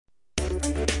Hi,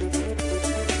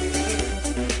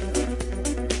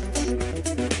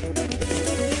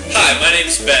 my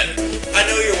name's Ben. I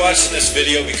know you're watching this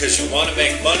video because you want to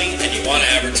make money and you want to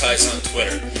advertise on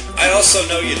Twitter. I also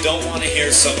know you don't want to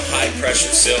hear some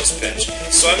high-pressure sales pitch,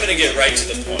 so I'm going to get right to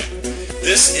the point.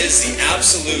 This is the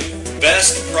absolute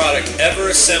best product ever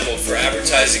assembled for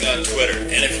advertising on Twitter,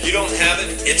 and if you don't have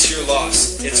it, it's your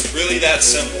loss. It's really that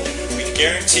simple. We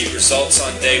guarantee results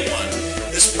on day one.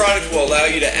 This product will allow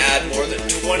you to add more than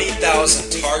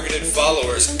 20,000 targeted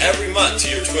followers every month to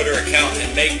your Twitter account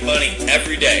and make money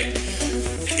every day.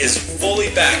 It is fully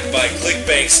backed by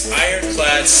ClickBank's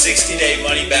ironclad 60-day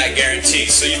money-back guarantee,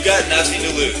 so you've got nothing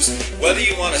to lose. Whether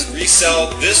you want to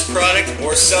resell this product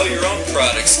or sell your own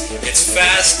products, it's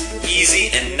fast, easy,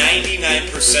 and 99%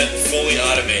 fully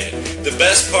automated. The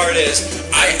best part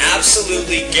is, I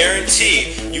absolutely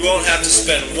guarantee you won't have to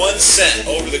spend 1 cent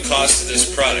over the cost of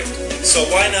this product. So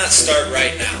why not start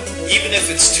right now? Even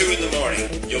if it's 2 in the morning,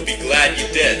 you'll be glad you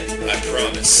did, I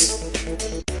promise.